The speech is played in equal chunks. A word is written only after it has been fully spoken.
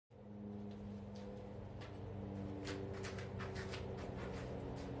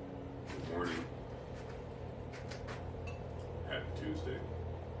Wednesday.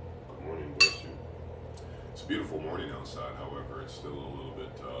 Good morning, bless you. It's a beautiful morning outside, however, it's still a little bit,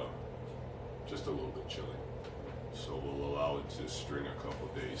 just a little bit chilly. So we'll allow it to string a couple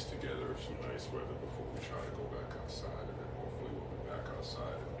days together of some nice weather before we try to go back outside, and then hopefully we'll be back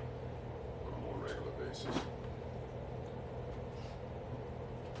outside on a more regular basis.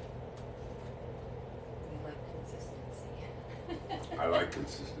 We like consistency. I like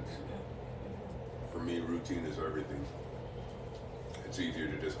consistency. For me, routine is everything. It's easier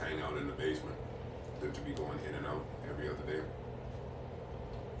to just hang out in the basement than to be going in and out every other day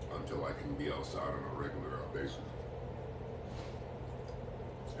until I can be outside on a regular basis.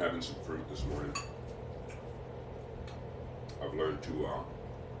 Having some fruit this morning. I've learned to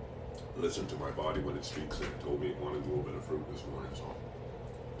listen to my body when it speaks, and it told me it wanted a little bit of fruit this morning, so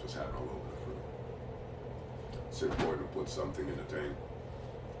just having a little bit of fruit. It's important to put something in the tank.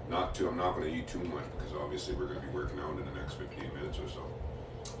 I'm not going to eat too much because obviously we're going to be working out in the next 15 minutes or so.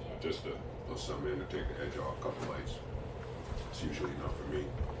 Just to put some in to take the edge off, a couple bites. It's usually enough for me.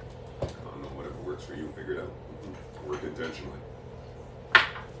 I don't know, whatever works for you, figure it out. Work intentionally.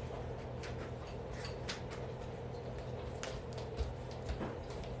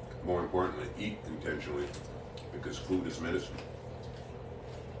 More importantly, eat intentionally, because food is medicine.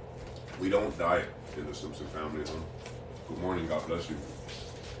 We don't diet in the Simpson family home. Good morning, God bless you.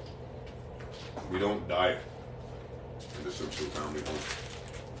 We don't diet in the Simpson family home.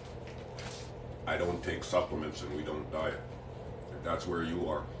 I don't take supplements and we don't diet. If that's where you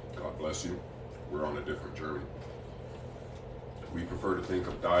are, God bless you. We're on a different journey. We prefer to think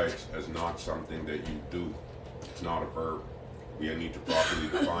of diets as not something that you do. It's not a verb. We need to properly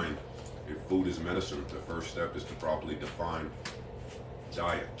define. If food is medicine, the first step is to properly define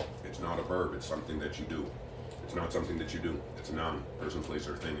diet. It's not a verb. It's something that you do. It's not something that you do. It's a noun, person, place,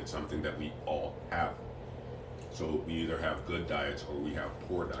 or thing. It's something that we all have. So we either have good diets or we have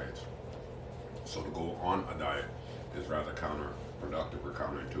poor diets. So to go on a diet is rather counterproductive or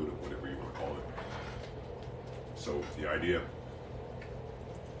counterintuitive, whatever you want to call it. So the idea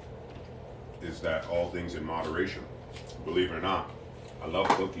is that all things in moderation. Believe it or not, I love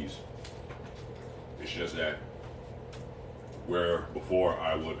cookies. It's just that where before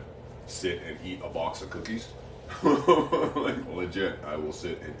I would sit and eat a box of cookies, like legit, I will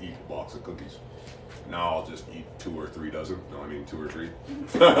sit and eat a box of cookies. Now I'll just eat 2 or 3 dozen. No, I mean 2 or 3.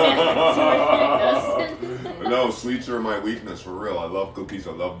 No, sweets are my weakness, for real. I love cookies,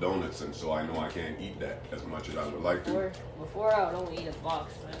 I love donuts, and so I know I can't eat that as much as I would like to. Before I would only eat a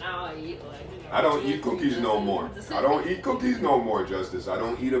box, but now I eat like, I don't eat cookies no more. I don't eat cookies no more, Justice. I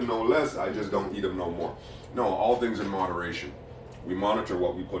don't eat them no less, I just don't eat them no more. No, all things in moderation. We monitor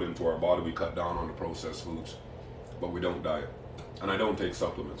what we put into our body, we cut down on the processed foods, but we don't diet. And I don't take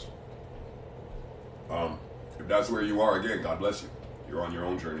supplements. If that's where you are, again, God bless you. You're on your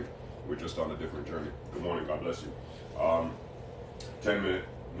own journey. We're just on a different journey. Good morning, God bless you. 10-minute,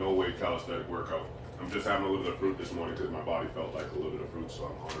 no weight calisthenic workout. I'm just having a little bit of fruit this morning because my body felt like a little bit of fruit, so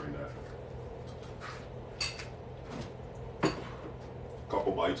I'm honoring that.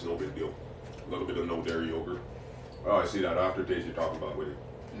 Couple bites, no big deal. A little bit of no dairy yogurt. Oh, I see that aftertaste you're talking about with it.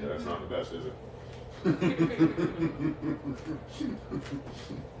 Yeah, that's not the best, is it?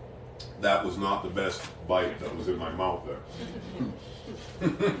 That was not the best bite that was in my mouth there.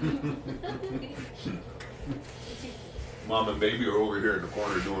 Mom and baby are over here in the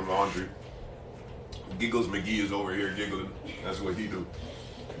corner doing laundry. Giggles McGee is over here giggling. That's what he do.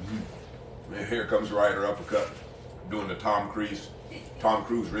 And here comes Ryder Uppercut doing the Tom Cruise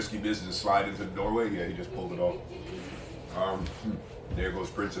risky business slide into the doorway. Yeah, he just pulled it off. There goes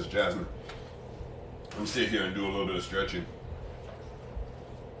Princess Jasmine. I'm sit here and do a little bit of stretching.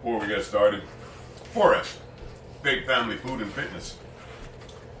 Before we get started, Forrest, Faith, Family, Food, and Fitness.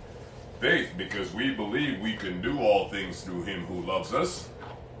 Faith, because we believe we can do all things through Him who loves us.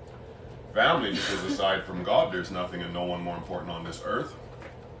 Family, because aside from God, there's nothing and no one more important on this earth.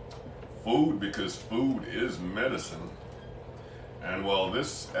 Food, because food is medicine. And well,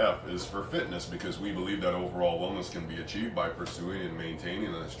 this F is for fitness, because we believe that overall wellness can be achieved by pursuing and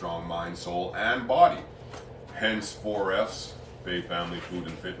maintaining a strong mind, soul, and body. Hence 4 F's. Faith, family, food,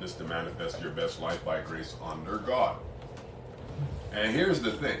 and fitness, to manifest your best life by grace under God. And here's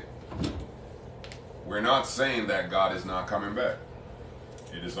the thing. We're not saying that God is not coming back.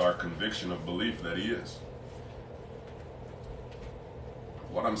 It is our conviction of belief that He is.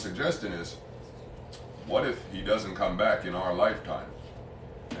 What I'm suggesting is, what if He doesn't come back in our lifetime?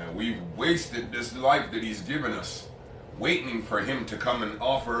 And we've wasted this life that He's given us, waiting for Him to come and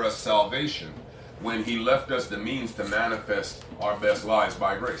offer us salvation, when He left us the means to manifest our best lives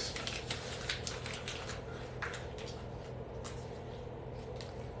by grace.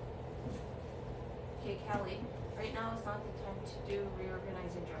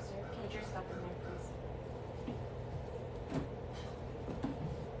 stuff in there, please.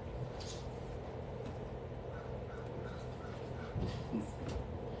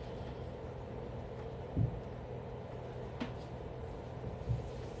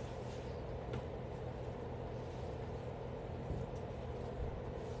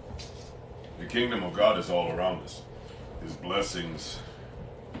 The kingdom of God is all around us. His blessings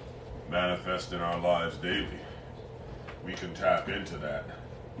manifest in our lives daily. We can tap into that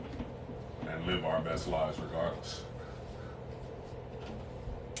and live our best lives regardless.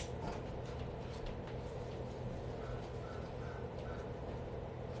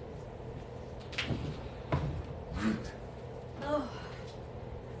 Oh.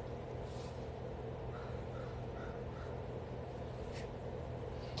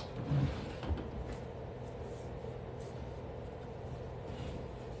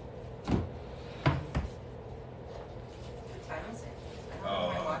 What time is it? I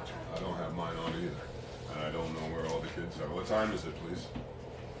don't have my watch on. I don't have mine on either. And I don't know where all the kids are. What time is it, please?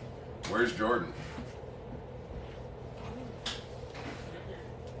 Where's Jordan?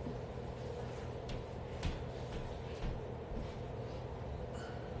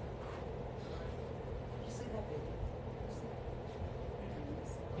 Just leave that baby.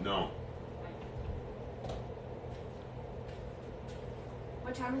 No.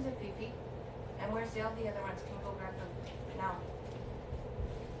 What time is it, Fifi? And where's all the other ones? Can you go grab them now?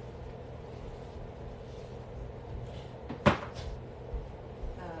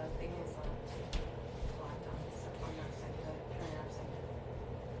 The thing is locked on this on that side. You gotta turn it upside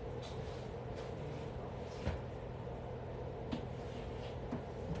down.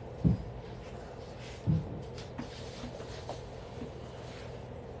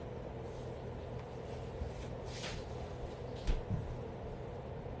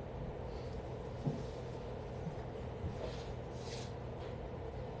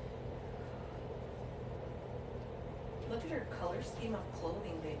 Look at her color scheme of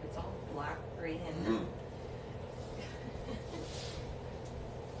clothing, babe. It's all black, gray, and Mm.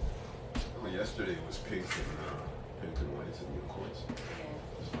 Well, yesterday it was pink and whites and unicorns. yeah.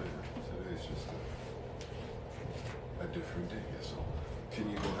 So yeah, today's just a different day. So, can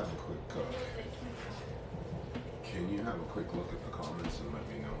you go have a quick? Can you have a quick look at the comments and let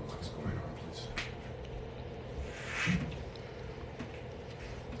me know what's going on, please?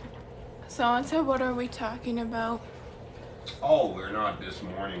 Someone said, what are we talking about? Oh, we're not. This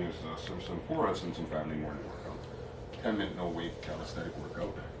morning is some for us and some family morning workout. 10-minute no weight calisthenic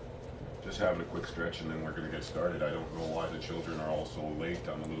workout. Just having a quick stretch and then we're gonna get started. I don't know why the children are all so late.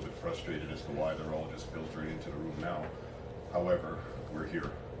 I'm a little bit frustrated as to why they're all just filtering into the room now. However, we're here.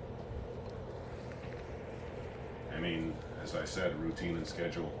 I mean, as I said, routine and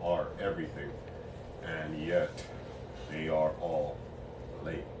schedule are everything, and yet they are all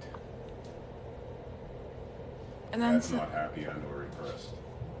late. And then That's so, not happy and or impressed.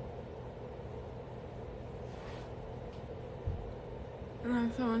 and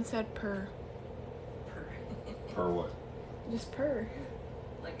then someone said purr. Per what? Just purr.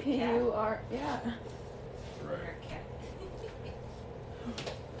 Like a cat. P-U-R, yeah. Right. Or a cat.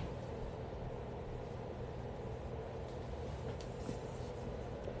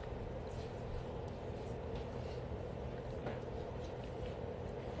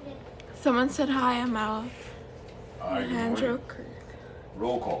 Someone said hi, I'm Al. Hi, good Andrew morning. Kirk.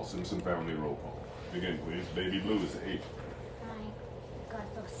 Roll call, Simpson family roll call. Begin, please. Baby Blue is 8. Hi. God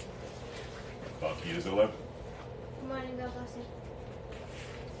bless you. Bucky is 11. Good morning, God bless you.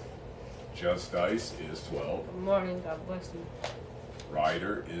 Just Ice is 12. Good morning, God bless you.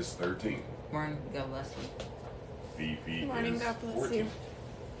 Ryder is 13. Morning, God bless you. Fifi Good morning, is God bless 14. you.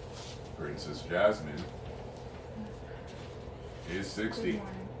 Princess Jasmine is 16.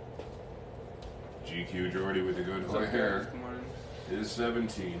 GQ Jordy with the good hair is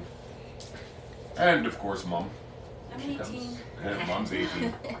 17. And of course, Mom. I'm She 18. comes. And Mom's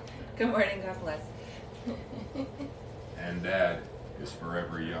 18. Good morning, God bless. And Dad is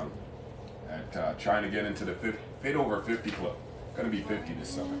forever young. At trying to get into the Fit Over 50 Club. Gonna be 50 this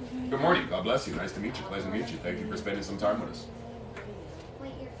summer. Good morning. God bless you. Nice to meet you. Pleasant to meet you. Thank you for spending some time with us.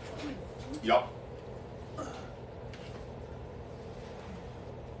 Wait, you're Yup.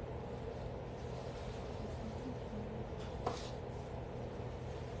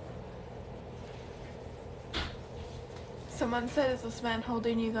 Someone said, is this man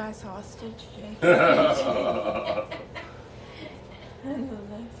holding you guys hostage, JK? And then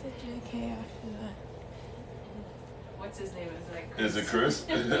I said JK after that. What's his name? Is it Is Chris?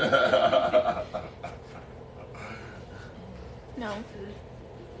 it Chris? No.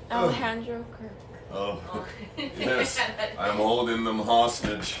 Alejandro Kirk. Oh, Oh. yes. I'm holding them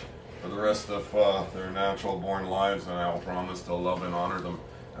hostage. for the rest of their natural born lives, and I will promise to love and honor them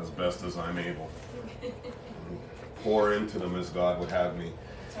as best as I'm able. Pour into them as God would have me,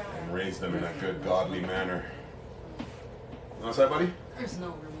 and raise them in a good, godly manner. What's that, buddy? There's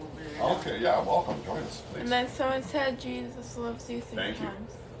no remover. Okay, yeah, welcome. Join us, please. And then someone said Jesus loves you 3 Thank you.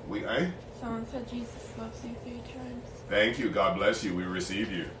 times. Someone said Jesus loves you 3 times. Thank you. God bless you. We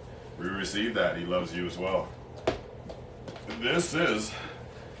receive you. We receive that. He loves you as well. This is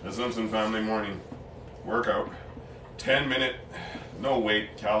the Simpson Family Morning Workout. 10-minute, no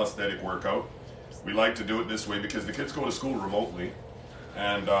weight, calisthenic workout. We like to do it this way because the kids go to school remotely.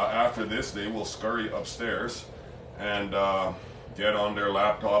 And after this, they will scurry upstairs and get on their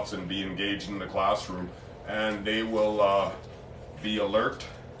laptops and be engaged in the classroom. And they will be alert,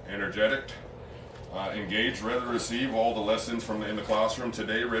 energetic, engaged, ready to receive all the lessons from in the classroom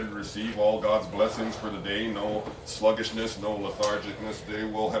today, ready to receive all God's blessings for the day. No sluggishness, no lethargicness. They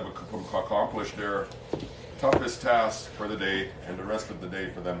will have accomplished their toughest task for the day, and the rest of the day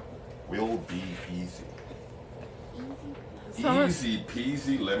for them will be easy. Easy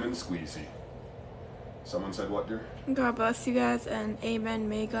peasy lemon squeezy. Someone said what, dear? God bless you guys, and amen.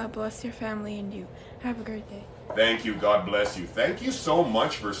 May God bless your family and you. Have a great day. Thank you. God bless you. Thank you so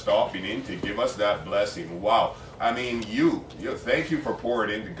much for stopping in to give us that blessing. Wow. I mean, you thank you for pouring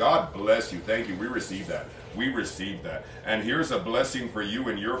in. God bless you. Thank you. We received that. We received that. And here's a blessing for you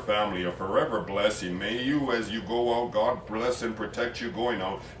and your family, a forever blessing. May you, as you go out, God bless and protect you going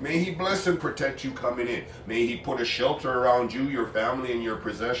out. May He bless and protect you coming in. May He put a shelter around you, your family, and your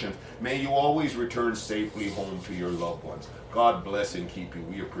possessions. May you always return safely home to your loved ones. God bless and keep you.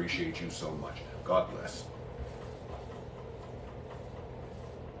 We appreciate you so much. God bless.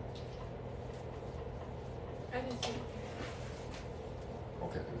 Okay,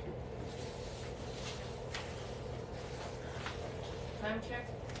 thank you. Time check.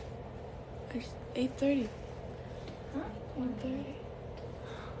 It's 8:30. Huh? 8:30.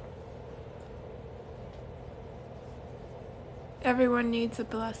 Everyone needs a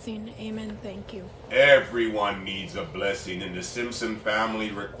blessing. Amen. Thank you. Everyone needs a blessing, and the Simpson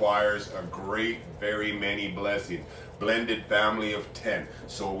family requires a great, very many blessings. Blended family of 10.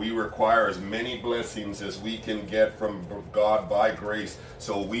 So we require as many blessings as we can get from God by grace.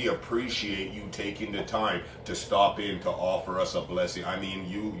 So we appreciate you taking the time to stop in to offer us a blessing. I mean,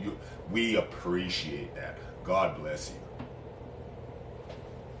 we appreciate that. God bless you.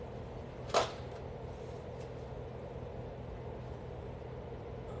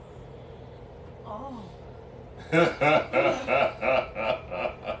 Oh.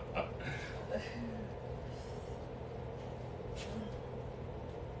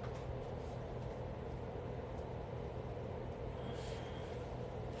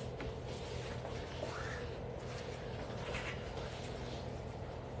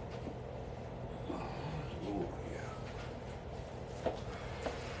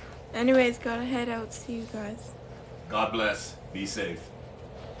 Anyways, gotta head out. See you guys. God bless. Be safe.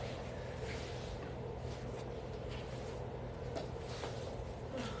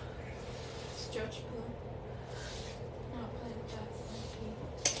 Stretch pool. Not play with that monkey.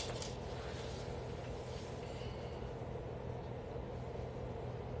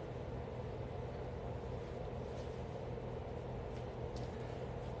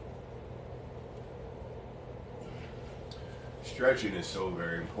 Stretching is so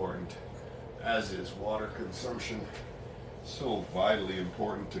very important, as is water consumption. So vitally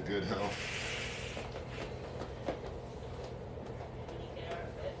important to good health.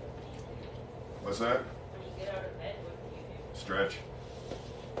 What's that? When you get out of bed, what do you do? Stretch.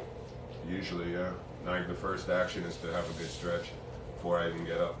 Usually, yeah. Like the first action is to have a good stretch before I even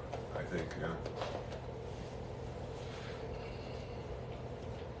get up, I think, yeah.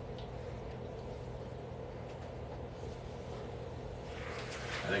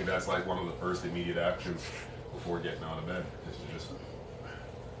 I think that's like one of the first immediate actions before getting out of bed, is to just,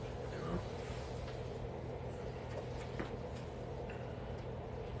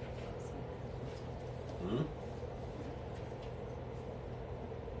 Hmm?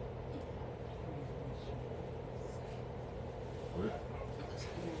 What?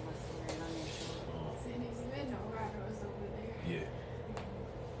 Yeah.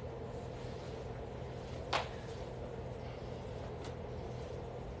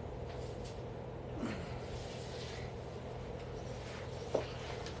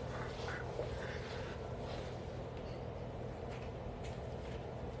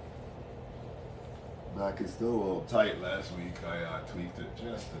 Back is still a little tight. Last week I tweaked it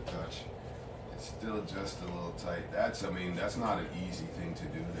just a touch. It's still just a little tight. That's not an easy thing to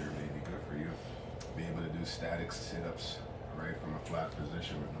do there, baby. Good for you. Be able to do static sit-ups right, from a flat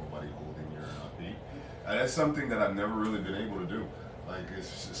position with nobody holding your feet. And that's something that I've never really been able to do. Like, it's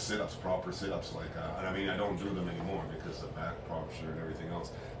just sit-ups, proper sit-ups. Like, and I mean, I don't do them anymore because of back posture and everything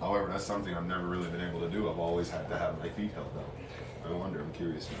else. However, that's something I've never really been able to do. I've always had to have my feet held down. I wonder, I'm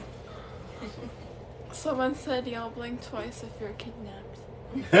curious now. Someone said you'll blink twice if you're kidnapped.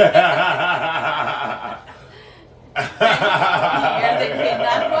 You're the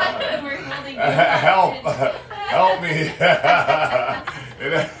kidnapped one. We're holding you Help! hostage. Help me!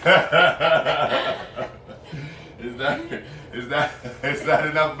 Is that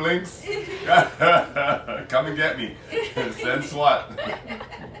enough blinks? Come and get me. Send SWAT.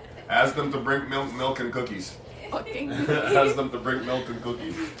 Ask them to bring milk and cookies. Fucking. Ask them to bring milk and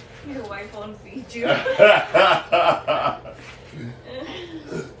cookies. Your wife won't feed you.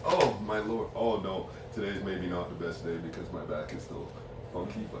 Oh my lord. Oh no. Today's maybe not the best day because my back is still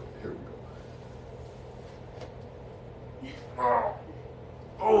funky, but here we go. Oh.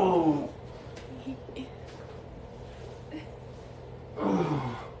 Oh.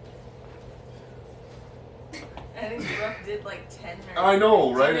 Oh. I think Brooke did like 10 or I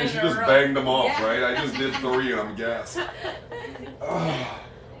know, right? 10 And in she a just row. banged them off, Yeah. right? I just did 3 and I'm gassed.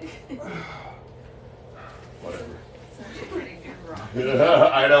 Whatever. Such a pretty good rock.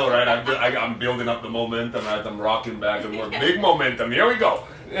 I know, right? I'm building up the momentum as I'm rocking back and forth. Big momentum. Here we go.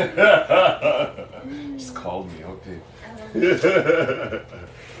 Just called me, okay.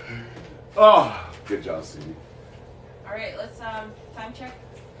 Oh, good job, Stevie. All right, let's time check.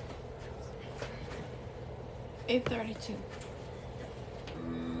 8:32.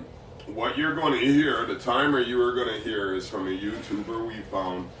 What you're going to hear, the timer you are going to hear is from a YouTuber we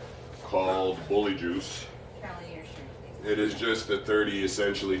found called Bully Juice. Carolyn, your shirt, please. It is just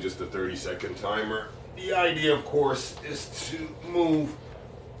essentially just a 30-second timer. The idea, of course, is to move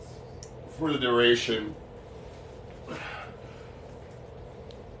for the duration.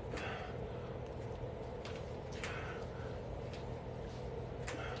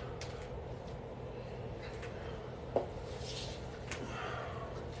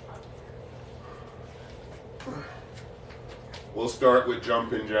 We'll start with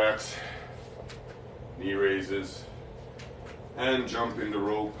jumping jacks, knee raises, and jump into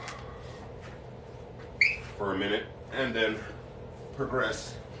rope for a minute, and then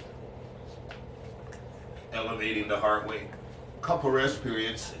progress, elevating the heart rate. Couple rest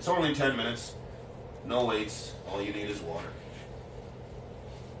periods. It's only 10 minutes. No weights. All you need is water.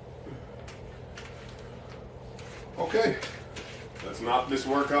 Okay, let's knock this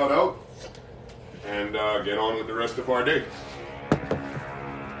workout out and get on with the rest of our day.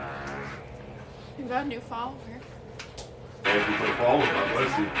 You got a new follower. Thank you for the follow. God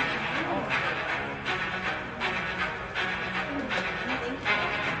bless you.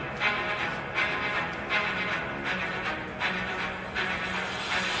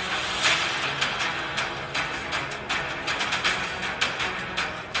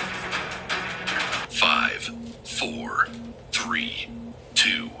 Five, 4, 3,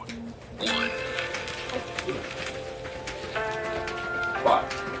 2, 1. 5,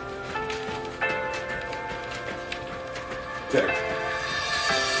 10,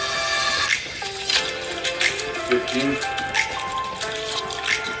 15,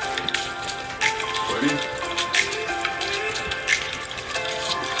 20,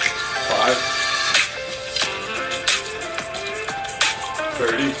 5,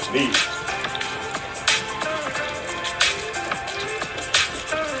 30, knees.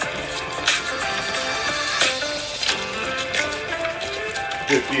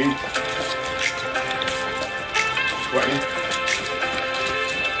 15, 20,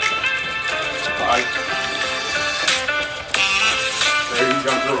 5, 30,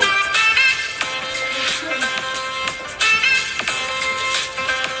 jump the rope.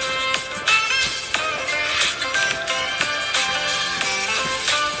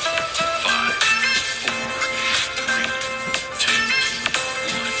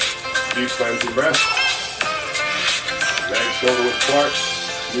 Deep cleansing breath. Leg shoulder width apart.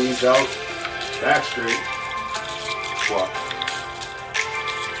 Knees out. Back straight. Squat.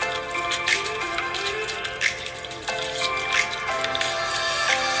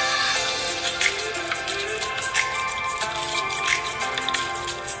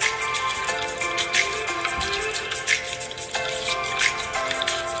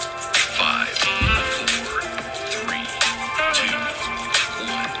 Five, 4, 3, 2,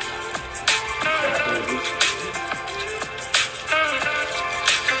 1. Back raises.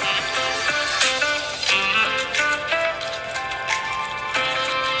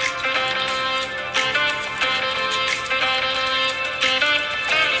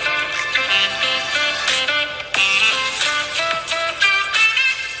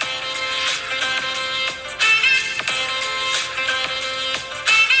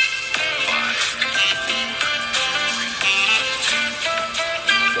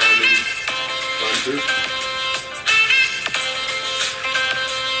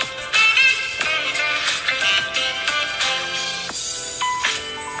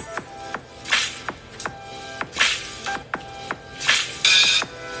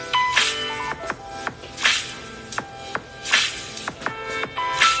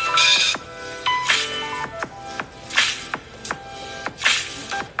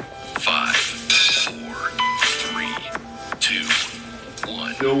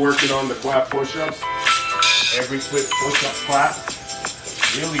 working on the quad push-ups. Every quick push-up clap,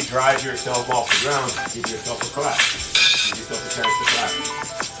 really drive yourself off the ground. Give yourself a clap. Give yourself a chance to clap.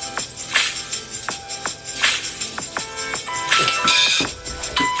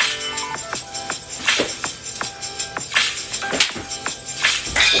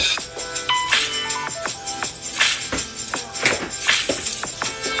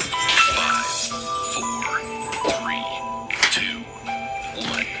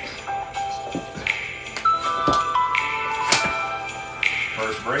 1.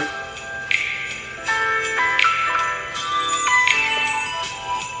 First break.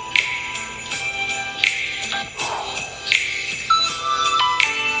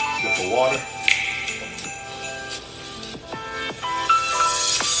 Sip of water.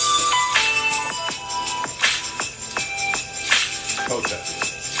 Toe touches.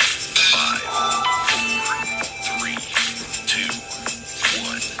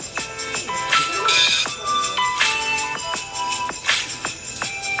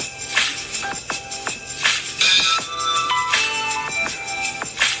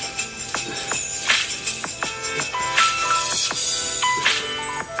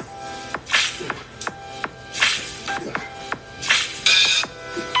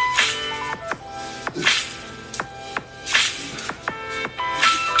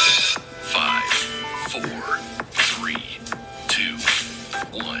 5, 4, 3, 2,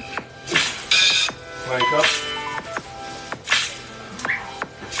 1. Plank up.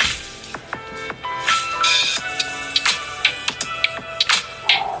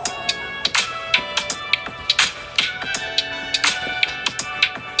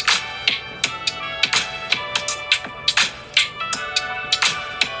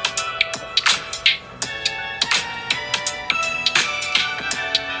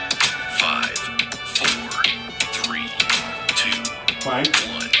 Plank.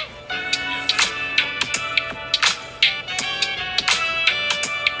 1.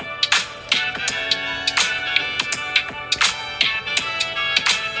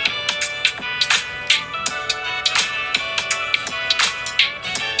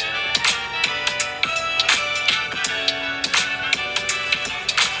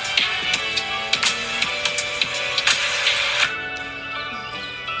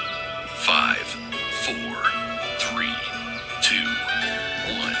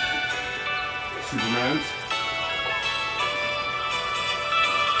 Superman's.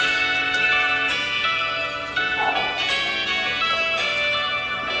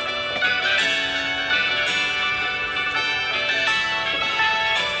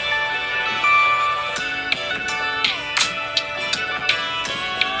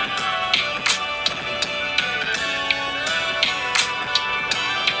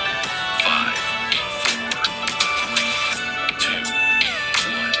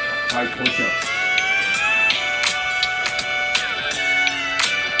 High push-ups.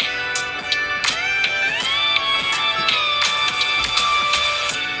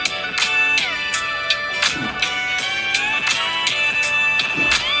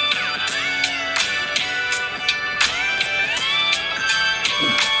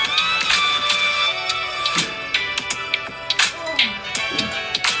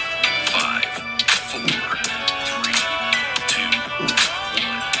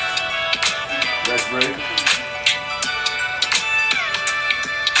 Break.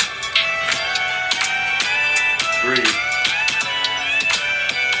 Breathe.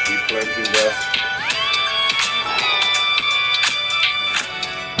 Deep cleansing breath.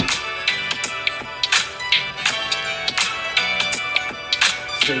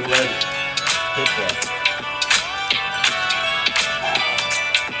 Single leg hip thrust.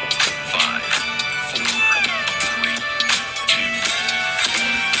 5, 4, 3, 2,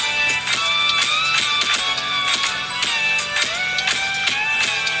 1.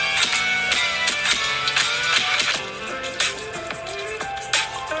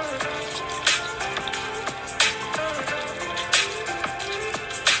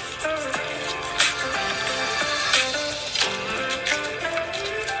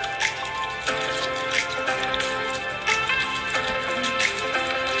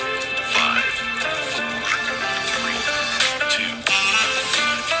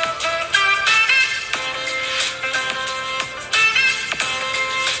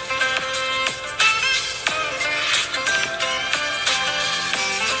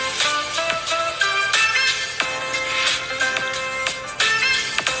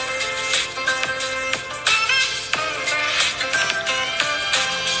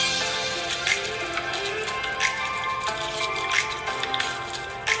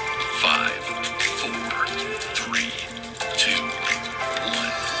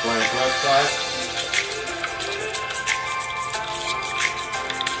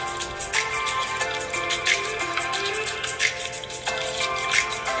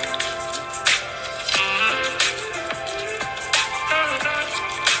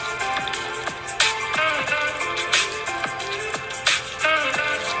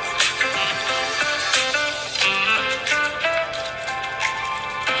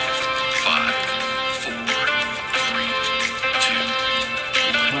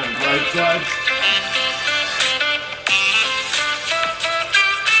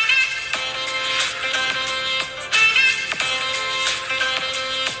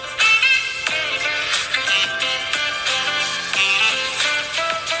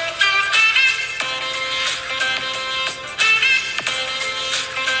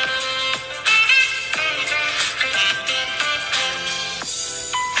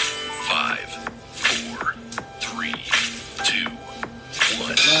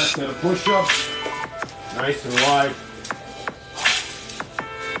 push-ups, nice and wide.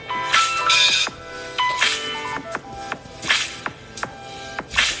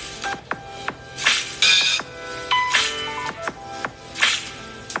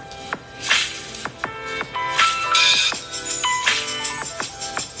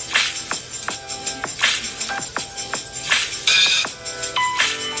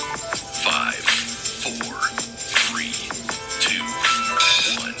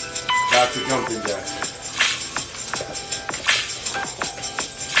 Back to jumping jacks.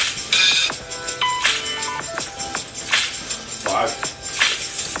 5,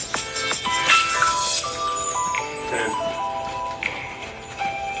 10,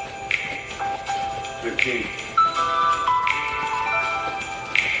 15,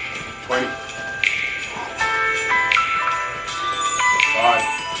 20, 5,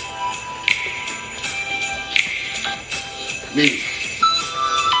 knees.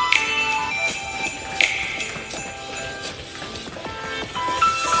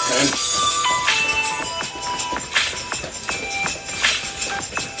 10,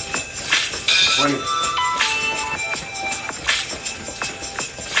 20,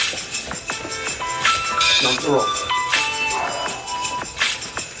 jump the rope.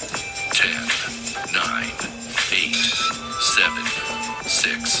 10, 9, 8, 7,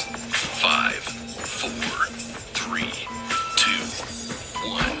 6, 5, 4, 3, 2,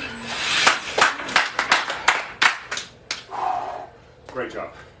 1. Great job.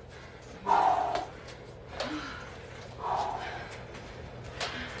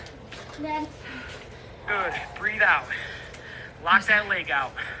 Dad. Good. Breathe out. Lock that leg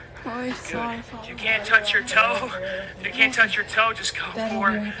out. Boy, sorry. If you can't touch your toe, just go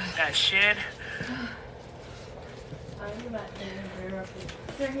for that shin.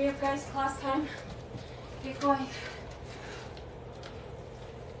 Hurry up, guys. Class time. Get going.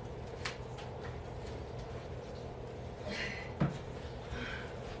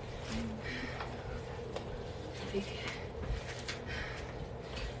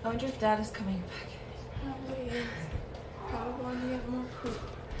 I wonder if Dad is coming back. Probably is. Probably want to get more poop.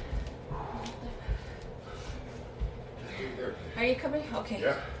 Are you coming? Okay.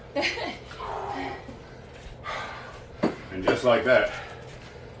 Yeah. And just like that,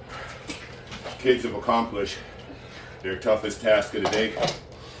 kids have accomplished their toughest task of the day.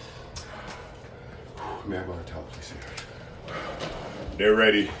 May I borrow a towel, please? They're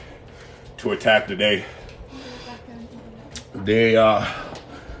ready to attack the day. They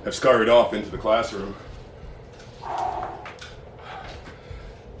have scurried off into the classroom.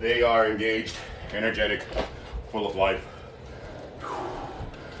 They are engaged, energetic, full of life,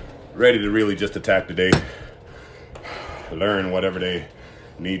 ready to really just attack the day, learn whatever they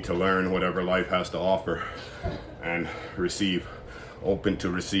need to learn, whatever life has to offer, and receive, open to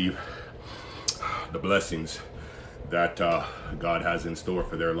receive the blessings that God has in store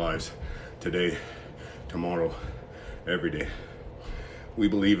for their lives today, tomorrow, every day. We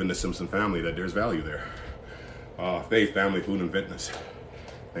believe in the Simpson family that there's value there. Faith, family, food, and fitness.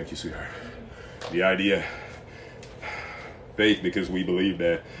 Thank you, sweetheart. The idea, faith, because we believe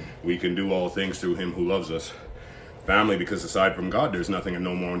that we can do all things through him who loves us. Family, because aside from God, there's nothing and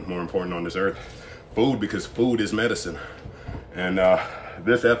no more important on this earth. Food, because food is medicine. And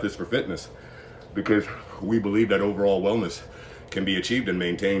this F is for fitness, because we believe that overall wellness can be achieved and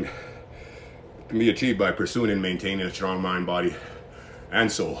maintained. It can be achieved by pursuing and maintaining a strong mind, body,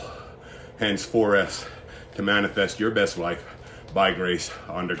 and soul. Hence 4S, to manifest your best life by grace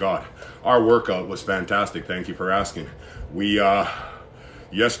under God. Our workout was fantastic. Thank you for asking.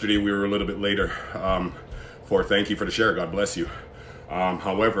 Yesterday we were a little bit later thank you for the share. God bless you.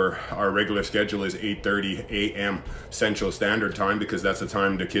 However, our regular schedule is 8:30 a.m. Central Standard Time, because that's the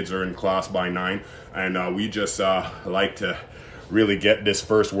time the kids are in class by 9. And we just like to really get this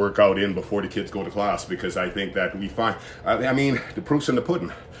first workout in before the kids go to class, because I think that we find, I mean, the proof's in the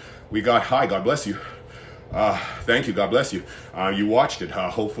pudding. We got, hi, God bless you. Thank you, God bless you. You watched it.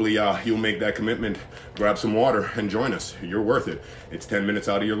 Hopefully you'll make that commitment, grab some water and join us. You're worth it. It's 10 minutes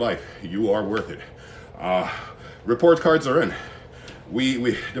out of your life. You are worth it. Report cards are in.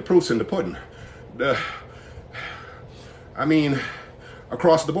 The proof's in the pudding. I mean,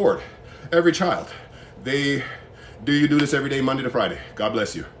 across the board, every child, do you do this every day, Monday to Friday? God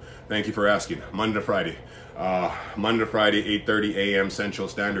bless you. Thank you for asking. Monday to Friday. Monday to Friday, 8:30 a.m. Central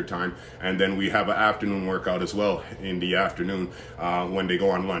Standard Time. And then we have an afternoon workout as well in the afternoon when they go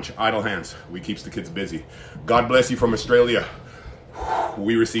on lunch. Idle hands. We keeps the kids busy. God bless you from Australia.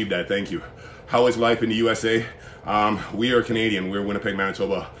 We received that. Thank you. How is life in the USA? We are Canadian. We're Winnipeg,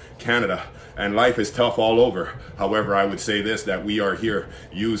 Manitoba, Canada, and life is tough all over. However, I would say this, that we are here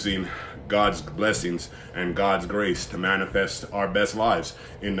using God's blessings and God's grace to manifest our best lives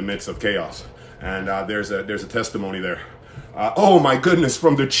in the midst of chaos. And there's a testimony there. Oh my goodness,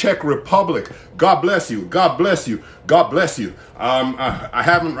 from the Czech Republic. God bless you. God bless you. God bless you. I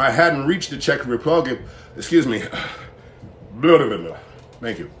hadn't reached the Czech Republic. Excuse me. Blah, blah, blah, blah.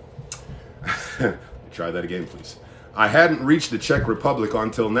 Thank you. Try that again, please. I hadn't reached the Czech Republic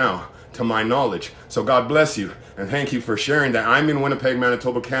until now, to my knowledge. So God bless you, and thank you for sharing that. I'm in Winnipeg,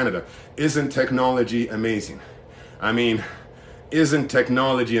 Manitoba, Canada. Isn't technology amazing? I mean, isn't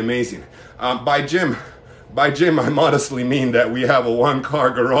technology amazing? By gym, I modestly mean that we have a one-car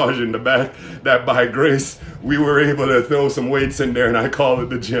garage in the back that by grace we were able to throw some weights in there, and I call it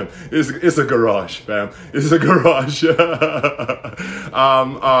the gym. It's a garage, fam. It's a garage.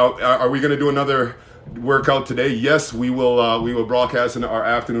 Are we going to do another workout today? Yes, we will. We will broadcast in our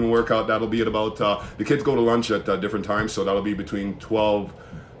afternoon workout. That'll be at about, the kids go to lunch at different times, so that'll be between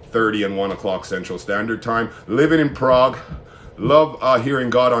 12:30 and 1 o'clock Central Standard Time. Living in Prague. Love hearing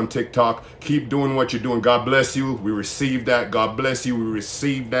God on TikTok. Keep doing what you're doing. God bless you. We received that. God bless you. We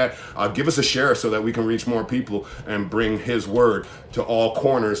received that. Give us a share so that we can reach more people and bring His word to all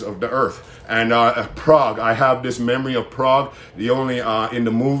corners of the earth. And Prague, I have this memory of Prague. The only in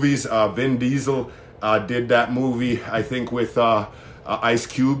the movies, Vin Diesel did that movie, I think, with Ice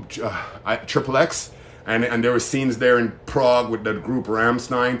Cube, Triple X. And there were scenes there in Prague with the group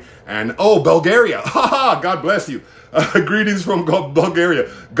Rammstein. And, oh, Bulgaria. Ha! God bless you. Greetings from Bulgaria.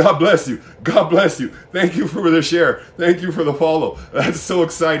 God bless you. God bless you. Thank you for the share. Thank you for the follow. That's so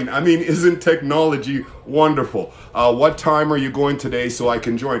exciting. I mean, isn't technology wonderful? What time are you going today so I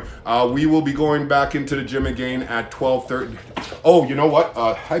can join? We will be going back into the gym again at 12:30. Oh, you know what?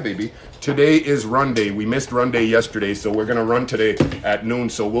 Hi, baby. Today is run day. We missed run day yesterday, so we're going to run today at noon.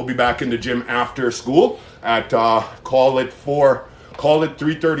 So we'll be back in the gym after school at, call it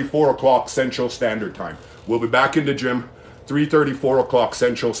 3:30, 4 o'clock Central Standard Time. We'll be back in the gym 3:30, 4 o'clock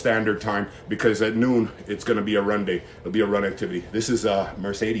Central Standard Time, because at noon it's going to be a run day. It'll be a run activity. This is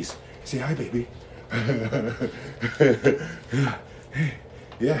Mercedes. Say hi, baby.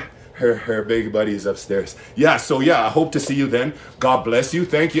 Yeah. Her big buddy is upstairs. Yeah, so yeah, I hope to see you then. God bless you.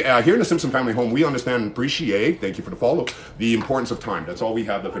 Thank you. Here in the Simpson family home, we understand and appreciate, thank you for the follow, the importance of time. That's all we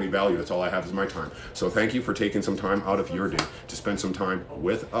have of any value. That's all I have is my time. So thank you for taking some time out of your day to spend some time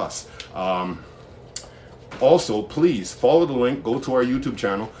with us. Also, please follow the link. Go to our YouTube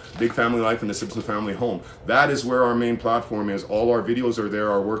channel, Big Family Life in the Simpson Family Home. That is where our main platform is. All our videos are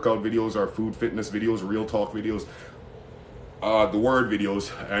there. Our workout videos, our food fitness videos, real talk videos, the word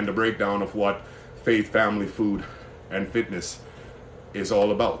videos, and the breakdown of what faith, family, food, and fitness is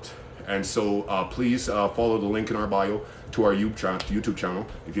all about. And so please follow the link in our bio to our YouTube channel.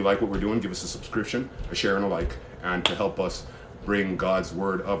 If you like what we're doing, give us a subscription, a share, and a like, and to help us bring God's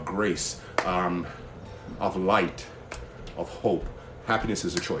word of grace, of light, of hope. Happiness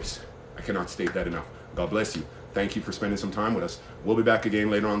is a choice. I cannot state that enough. God bless you. Thank you for spending some time with us. We'll be back again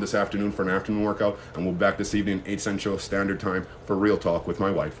later on this afternoon for an afternoon workout, and we'll be back this evening, 8 Central Standard Time, for Real Talk with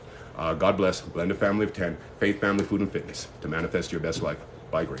my wife. God bless. Blended family of 10. Faith, family, food, and fitness to manifest your best life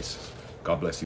by grace. God bless you.